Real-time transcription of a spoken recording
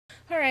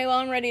Alright, well,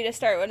 I'm ready to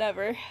start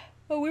whenever.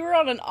 Oh, we were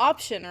on an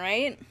option,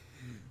 right?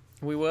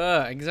 We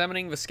were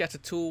examining the scatter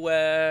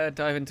toolware,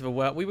 dive into the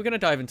well. We were going to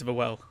dive into the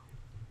well.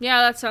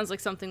 Yeah, that sounds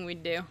like something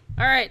we'd do.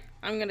 Alright,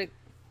 I'm gonna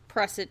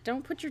press it.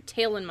 Don't put your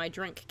tail in my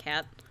drink,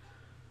 cat.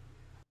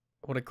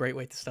 What a great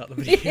way to start the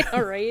video.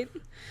 Alright.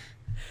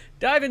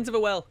 Dive into the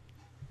well.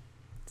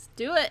 Let's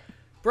do it.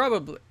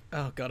 Probably.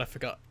 Oh god, I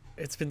forgot.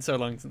 It's been so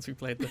long since we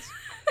played this.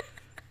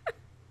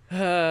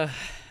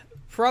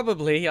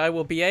 Probably I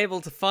will be able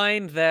to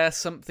find there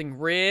something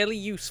really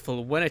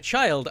useful. When a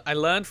child, I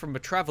learned from the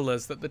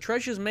travelers that the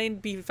treasures may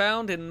be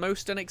found in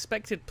most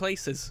unexpected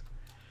places.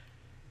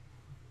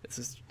 This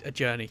is a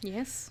journey.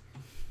 Yes.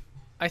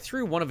 I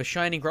threw one of the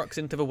shining rocks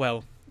into the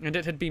well, and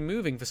it had been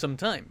moving for some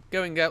time,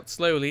 going out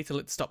slowly till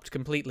it stopped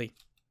completely.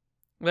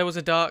 There was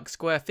a dark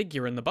square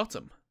figure in the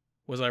bottom.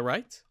 Was I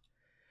right?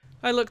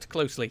 I looked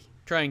closely,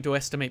 trying to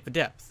estimate the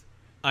depth.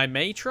 I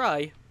may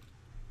try.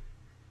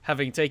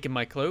 Having taken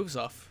my clothes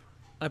off,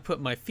 I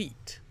put my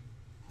feet.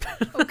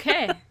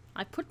 Okay.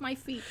 I put my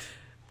feet.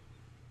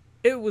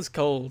 It was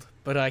cold,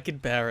 but I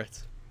could bear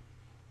it.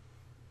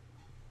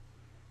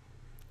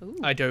 Ooh.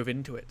 I dove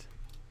into it.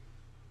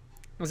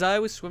 As I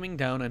was swimming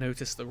down, I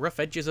noticed the rough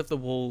edges of the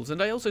walls,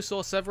 and I also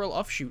saw several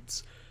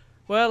offshoots.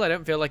 Well, I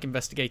don't feel like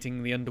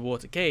investigating the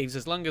underwater caves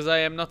as long as I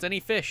am not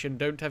any fish and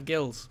don't have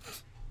gills.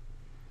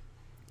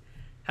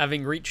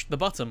 Having reached the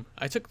bottom,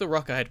 I took the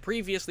rock I had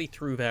previously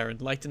threw there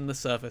and lightened the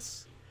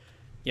surface.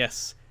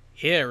 Yes,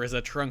 here is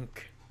a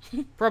trunk.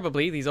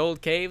 Probably these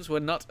old caves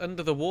were not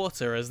under the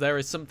water, as there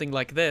is something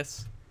like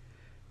this.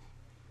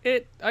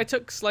 I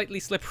took slightly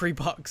slippery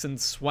box and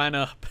swam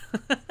up.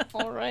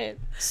 Alright.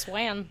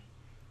 Swan.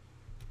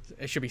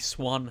 It should be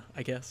swan,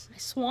 I guess. I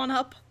swan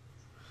up.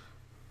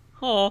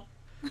 Aw.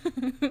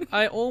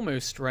 I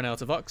almost ran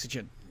out of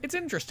oxygen. It's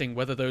interesting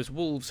whether those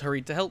wolves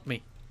hurried to help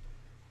me.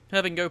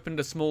 Having opened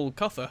a small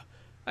coffer,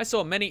 I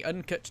saw many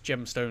uncut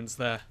gemstones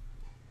there.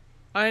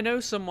 I know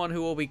someone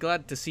who will be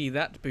glad to see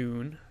that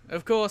boon.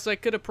 Of course, I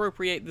could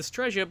appropriate this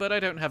treasure, but I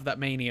don't have that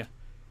mania.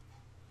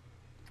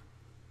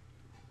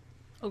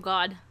 Oh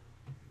god.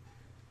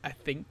 I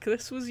think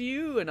this was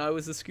you, and I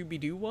was the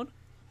Scooby-Doo one.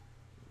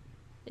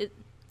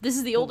 This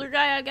is the older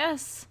guy, I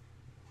guess?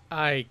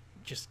 I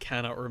just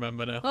cannot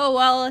remember now. Oh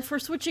well, if we're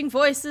switching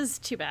voices,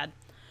 too bad.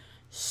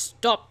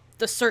 Stop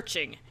the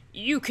searching.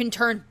 You can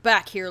turn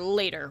back here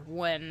later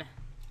when...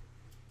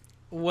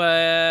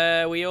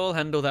 Where we all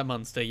handle that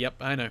monster. Yep,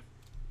 I know.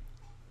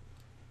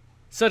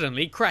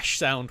 Suddenly, crash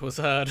sound was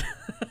heard.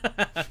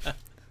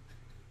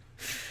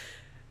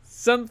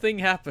 Something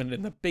happened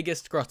in the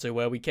biggest grotto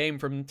where we came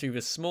from to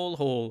this small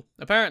hall.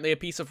 Apparently a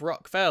piece of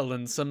rock fell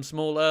and some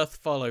small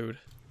earthquake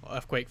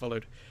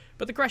followed.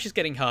 But the crash is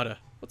getting harder.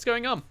 What's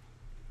going on?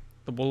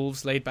 The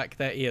wolves laid back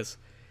their ears.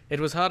 It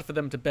was hard for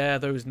them to bear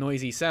those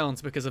noisy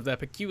sounds because of their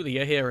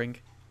peculiar hearing.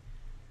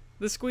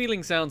 The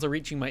squealing sounds are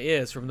reaching my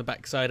ears from the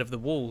backside of the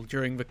wall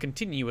during the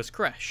continuous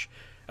crash.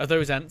 Are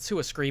those ants who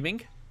are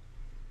screaming?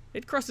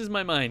 It crosses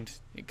my mind.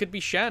 It could be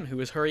Shan who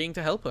is hurrying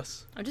to help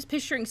us. I'm just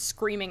picturing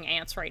screaming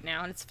ants right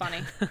now, and it's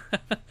funny.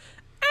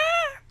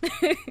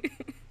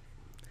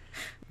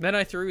 Then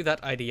I threw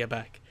that idea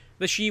back.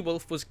 The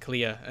she-wolf was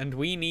clear, and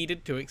we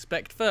needed to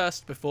expect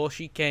first before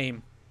she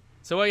came.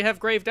 So I have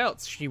grave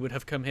doubts she would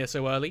have come here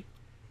so early.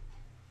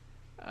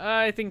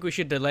 I think we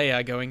should delay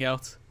our going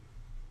out.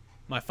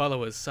 My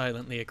followers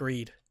silently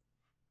agreed.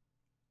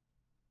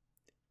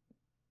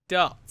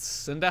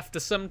 Dots, and after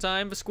some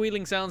time the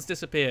squealing sounds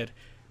disappeared.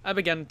 I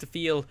began to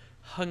feel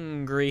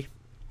hungry.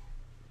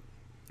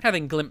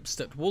 Having glimpsed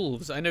at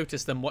wolves, I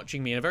noticed them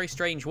watching me in a very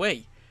strange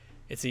way.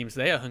 It seems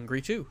they are hungry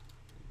too.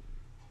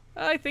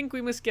 I think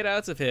we must get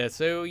out of here,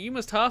 so you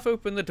must half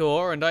open the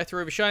door and I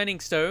throw a shining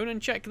stone and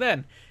check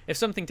then. If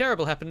something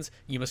terrible happens,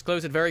 you must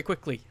close it very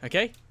quickly,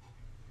 okay?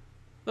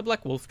 The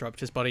black wolf dropped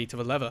his body to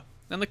the lever,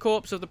 and the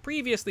corpse of the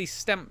previously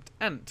stamped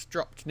ant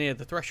dropped near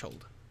the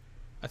threshold.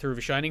 I threw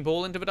the shining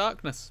ball into the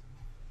darkness.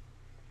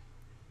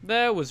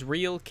 There was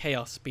real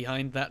chaos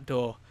behind that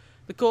door.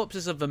 The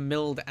corpses of the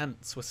milled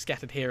ants were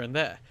scattered here and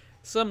there.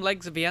 Some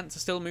legs of the ants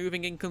are still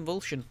moving in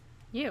convulsion.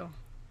 You.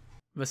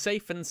 The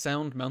safe and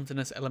sound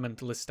mountainous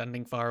elemental is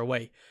standing far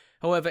away.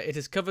 However, it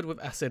is covered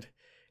with acid.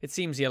 It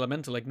seems the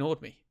elemental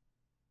ignored me.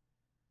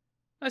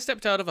 I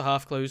stepped out of a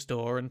half-closed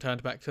door and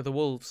turned back to the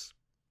wolves.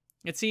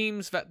 It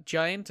seems that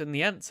giant and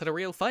the ants had a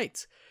real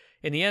fight.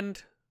 In the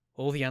end,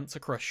 all the ants are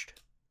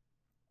crushed.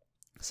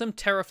 Some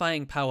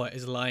terrifying power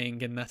is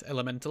lying in that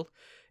elemental.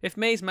 If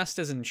Maze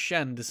Masters and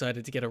Shan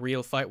decided to get a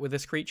real fight with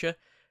this creature,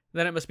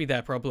 then it must be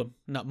their problem,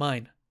 not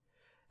mine.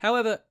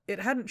 However,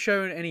 it hadn't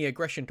shown any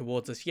aggression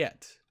towards us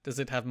yet. Does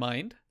it have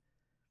mind?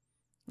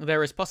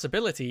 There is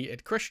possibility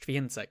it crushed the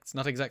insects,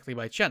 not exactly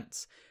by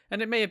chance,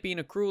 and it may have been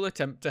a cruel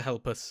attempt to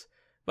help us,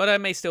 but I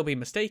may still be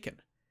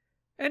mistaken.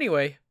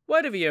 Anyway,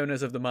 why do the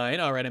owners of the mine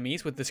are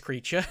enemies with this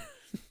creature?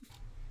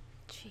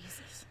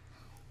 Jesus.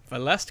 The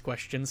last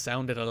question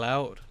sounded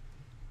aloud.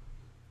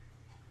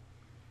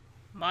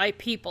 My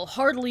people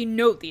hardly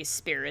know these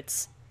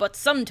spirits, but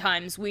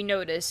sometimes we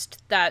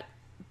noticed that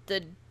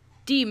the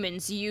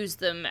demons use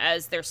them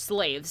as their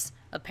slaves.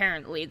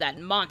 Apparently, that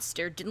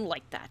monster didn't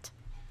like that.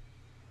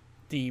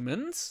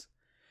 Demons?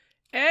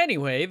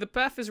 Anyway, the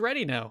path is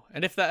ready now,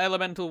 and if that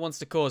elemental wants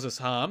to cause us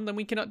harm, then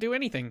we cannot do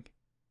anything.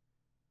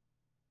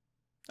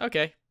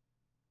 Okay.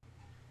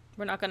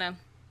 We're not gonna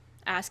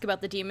ask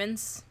about the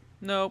demons?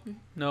 Nope,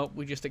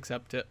 we just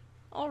accept it.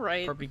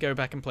 Alright. Probably go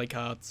back and play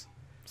cards.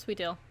 Sweet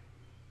deal.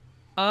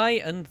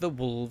 I and the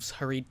wolves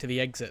hurried to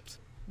the exit.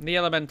 The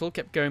elemental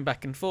kept going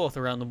back and forth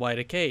around the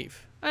wider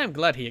cave. I am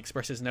glad he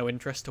expresses no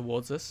interest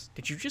towards us.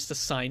 Did you just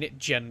assign it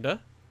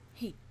gender?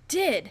 He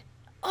did!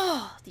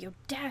 Oh, the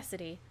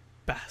audacity.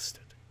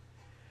 Bastard.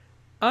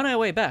 On our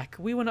way back,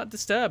 we were not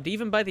disturbed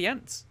even by the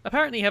ants.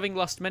 Apparently, having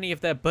lost many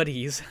of their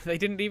buddies, they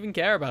didn't even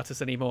care about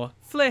us anymore.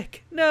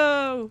 Flick,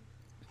 no!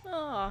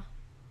 Aw.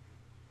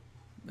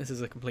 This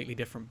is a completely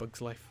different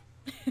Bug's Life.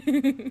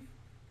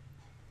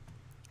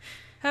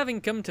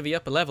 Having come to the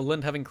upper level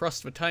and having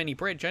crossed the tiny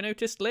bridge, I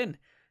noticed Lynn.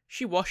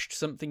 She washed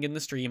something in the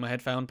stream I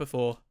had found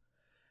before.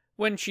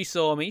 When she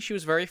saw me, she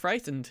was very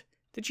frightened.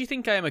 Did she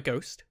think I am a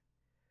ghost?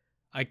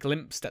 I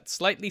glimpsed at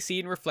slightly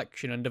seen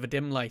reflection under the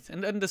dim light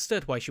and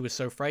understood why she was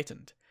so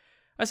frightened.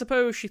 I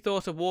suppose she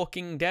thought a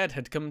walking dead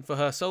had come for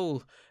her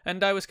soul,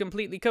 and I was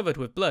completely covered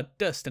with blood,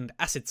 dust, and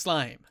acid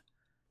slime.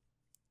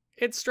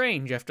 It's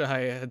strange after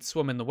I had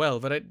swum in the well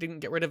that I didn't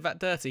get rid of that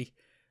dirty.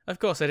 Of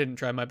course I didn't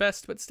try my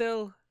best, but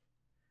still.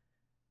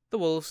 The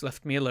wolves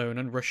left me alone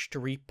and rushed to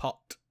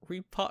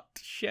repot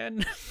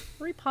Shen.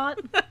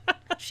 Repot?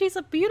 She's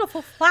a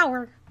beautiful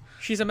flower.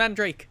 She's a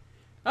mandrake.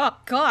 Oh,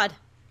 God.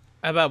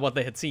 About what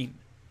they had seen.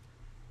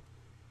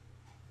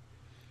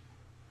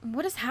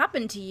 What has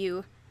happened to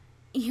you?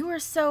 You are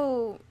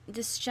so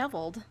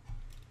disheveled.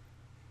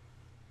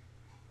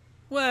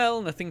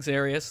 Well, nothing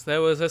serious.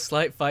 There was a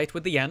slight fight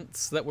with the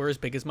ants that were as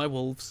big as my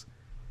wolves.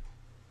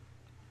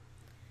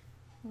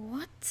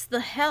 What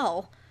the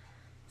hell?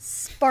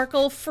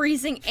 Sparkle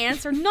freezing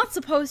ants are not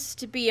supposed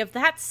to be of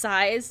that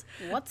size.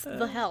 What's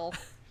the hell?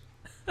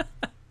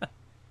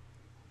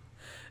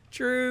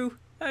 True.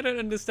 I don't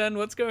understand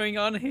what's going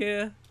on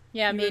here.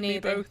 Yeah, You me and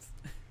neither. both.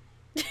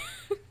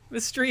 The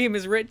stream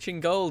is rich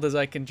in gold, as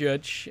I can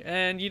judge,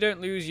 and you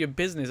don't lose your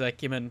business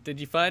acumen. Did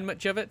you find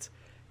much of it?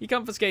 You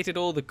confiscated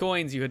all the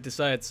coins you had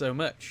desired so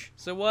much,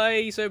 so why are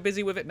you so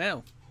busy with it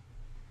now?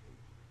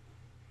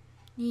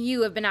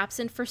 You have been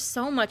absent for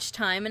so much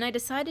time, and I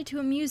decided to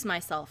amuse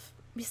myself.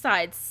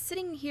 Besides,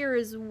 sitting here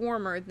is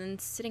warmer than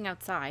sitting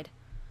outside.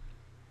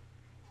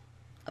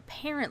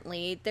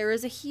 Apparently, there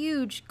is a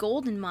huge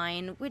golden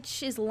mine,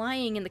 which is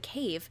lying in the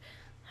cave.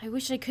 I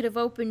wish I could have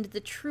opened the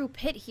true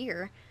pit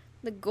here.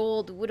 The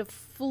gold would have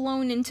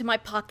flown into my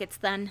pockets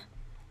then.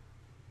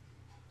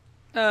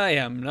 I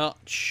am not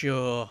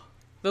sure.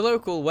 The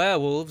local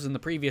werewolves and the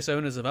previous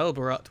owners of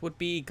Elberot would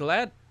be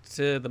glad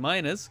to the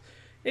miners.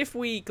 If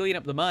we clean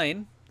up the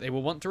mine, they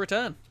will want to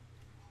return.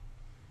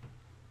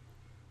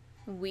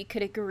 We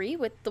could agree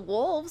with the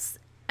wolves,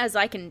 as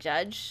I can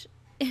judge,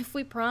 if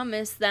we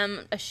promise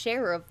them a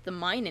share of the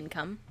mine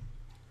income.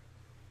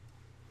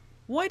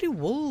 Why do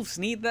wolves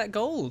need that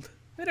gold?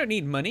 They don't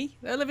need money.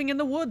 They're living in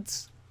the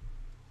woods.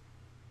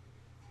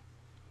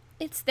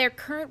 It's their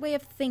current way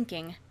of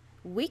thinking.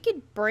 We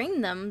could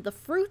bring them the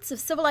fruits of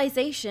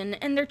civilization,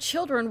 and their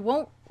children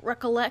won't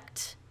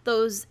recollect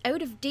those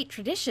out-of-date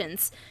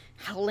traditions.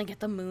 Howling at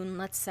the moon,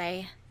 let's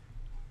say.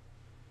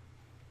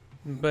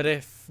 But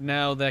if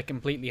now they're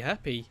completely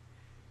happy,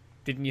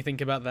 didn't you think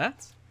about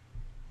that?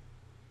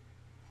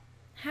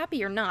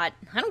 Happy or not,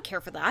 I don't care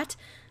for that.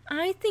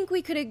 I think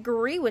we could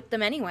agree with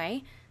them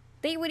anyway.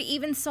 They would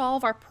even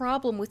solve our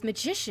problem with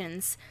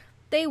magicians.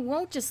 They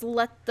won't just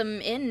let them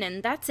in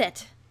and that's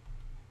it.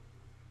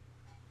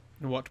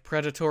 What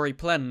predatory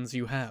plans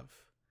you have.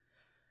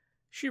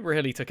 She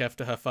really took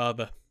after her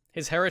father.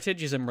 His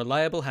heritage is in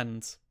reliable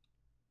hands.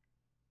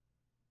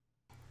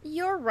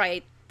 You're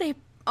right. They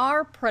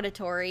are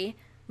predatory,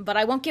 but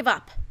I won't give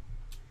up.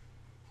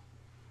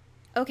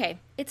 Okay,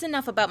 it's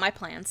enough about my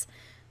plans.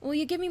 Will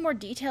you give me more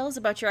details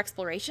about your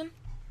exploration?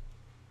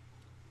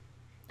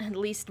 At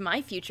least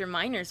my future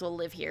miners will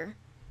live here.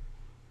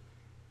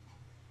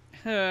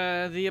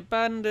 The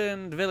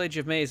abandoned village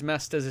of Maze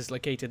Masters is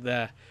located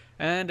there,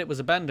 and it was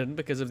abandoned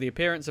because of the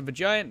appearance of a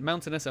giant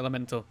mountainous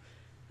elemental.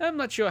 I'm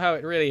not sure how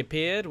it really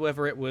appeared,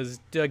 whether it was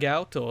dug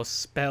out or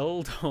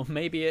spelled, or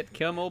maybe it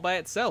came all by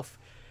itself.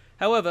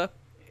 However,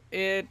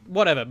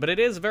 but it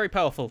is very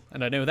powerful,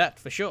 and I know that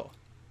for sure.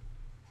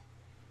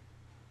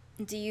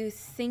 Do you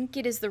think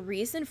it is the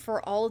reason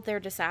for all of their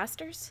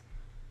disasters?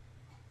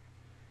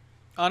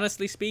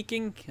 Honestly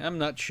speaking, I'm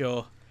not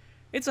sure.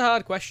 It's a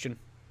hard question.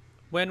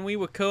 When we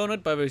were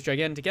cornered by those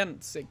gigantic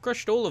ants, it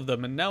crushed all of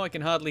them, and now I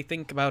can hardly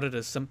think about it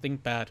as something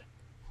bad.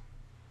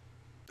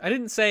 I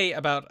didn't say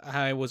about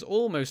how I was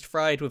almost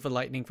fried with the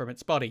lightning from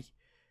its body.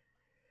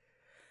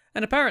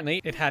 And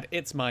apparently, it had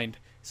its mind,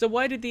 so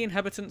why did the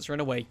inhabitants run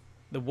away?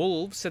 The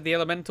wolves said the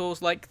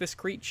elementals like this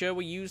creature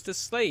were used as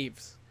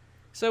slaves.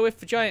 So if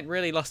the giant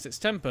really lost its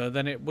temper,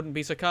 then it wouldn't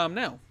be so calm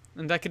now,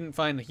 and I couldn't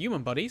find the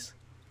human bodies.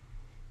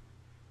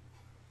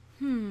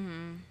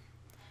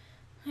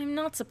 I'm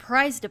not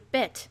surprised a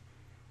bit.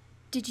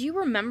 Did you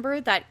remember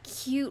that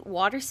cute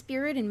water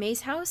spirit in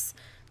May's house?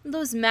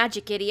 Those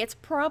magic idiots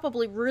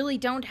probably really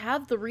don't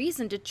have the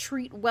reason to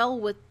treat well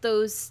with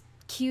those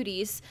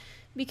cuties,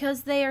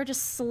 because they are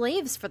just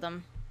slaves for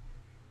them.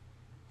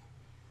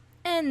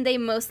 And they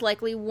most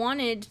likely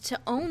wanted to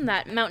own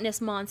that mountainous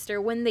monster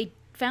when they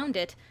found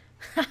it.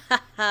 Ha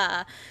ha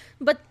ha.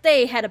 But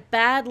they had a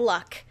bad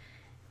luck.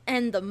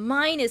 And the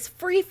mine is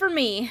free for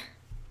me.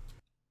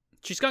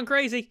 She's gone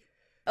crazy.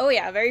 Oh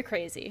yeah, very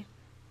crazy.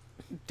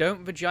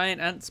 Don't the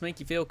giant ants make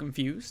you feel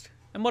confused?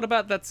 And what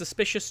about that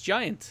suspicious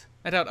giant?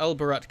 I doubt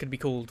Albarat could be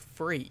called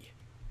free.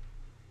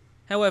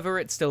 However,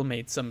 it still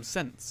made some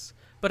sense.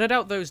 But I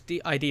doubt those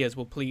ideas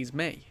will please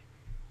May.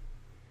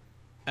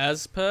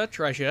 As per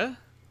treasure,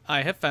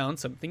 I have found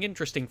something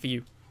interesting for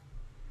you.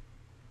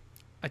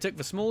 I took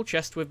the small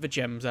chest with the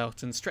gems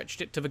out and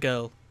stretched it to the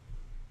girl.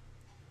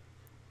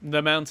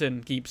 The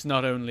mountain keeps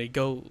not only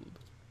gold.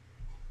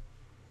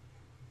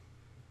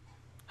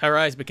 Her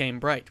eyes became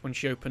bright when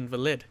she opened the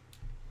lid.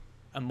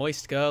 A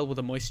moist girl with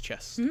a moist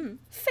chest.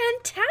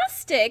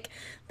 Fantastic!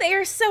 They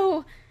are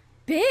so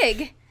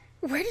big.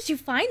 Where did you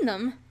find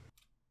them?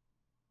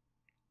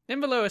 In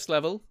the lowest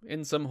level,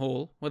 in some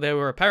hall, where they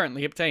were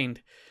apparently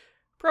obtained.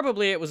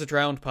 Probably it was a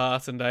drowned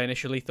part, and I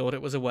initially thought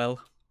it was a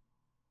well.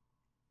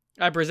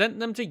 I present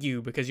them to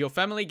you because your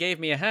family gave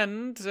me a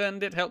hand,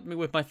 and it helped me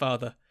with my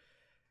father.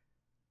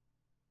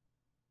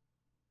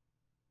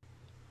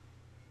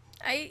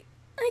 I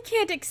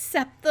can't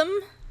accept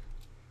them.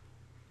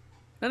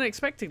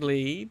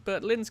 Unexpectedly,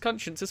 but Lynn's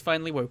conscience has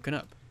finally woken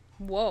up.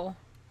 Whoa.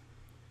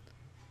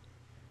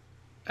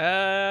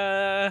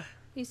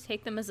 Please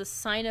take them as a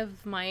sign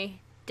of my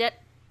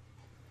debt.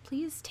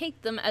 Please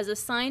take them as a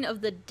sign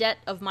of the debt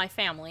of my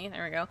family.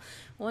 There we go.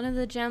 One of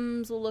the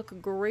gems will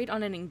look great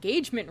on an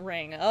engagement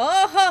ring.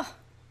 Oh!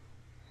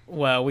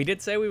 Well, we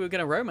did say we were going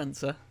to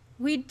romance her.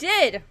 We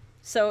did!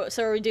 So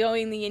are we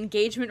doing the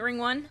engagement ring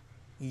one?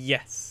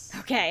 Yes.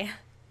 Okay.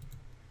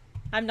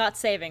 I'm not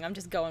saving, I'm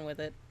just going with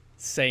it.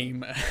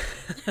 Same.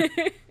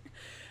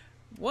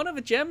 One of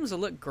the gems will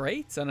look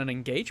great on an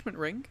engagement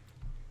ring.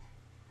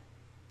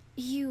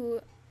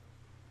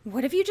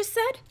 What have you just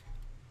said?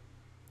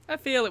 I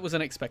feel it was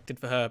unexpected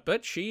for her,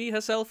 but she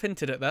herself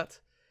hinted at that.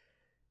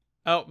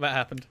 Oh, that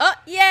happened. Oh,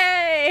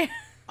 yay!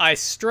 I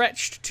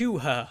stretched to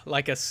her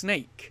like a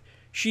snake.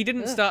 She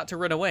didn't start to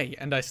run away,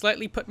 and I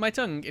slightly put my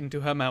tongue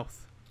into her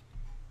mouth.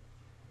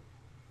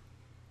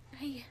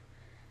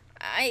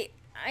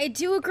 I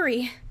do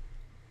agree.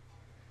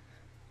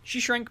 She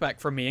shrank back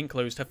from me and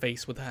closed her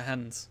face with her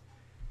hands.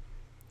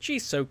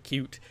 She's so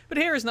cute, but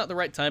here is not the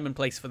right time and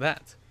place for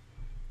that.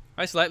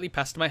 I slightly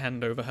passed my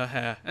hand over her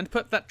hair and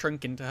put that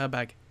trunk into her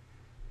bag.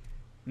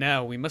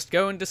 Now we must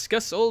go and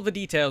discuss all the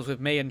details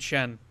with May and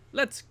Shan.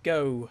 Let's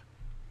go.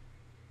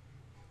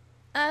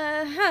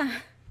 We're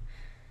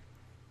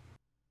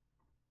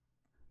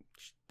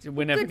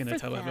never going to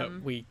tell her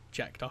that we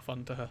jacked off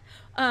onto her.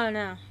 Oh,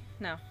 no.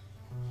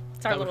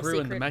 It's our That would little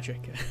ruin secret. the magic.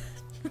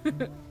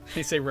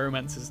 They say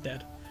romance is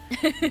dead.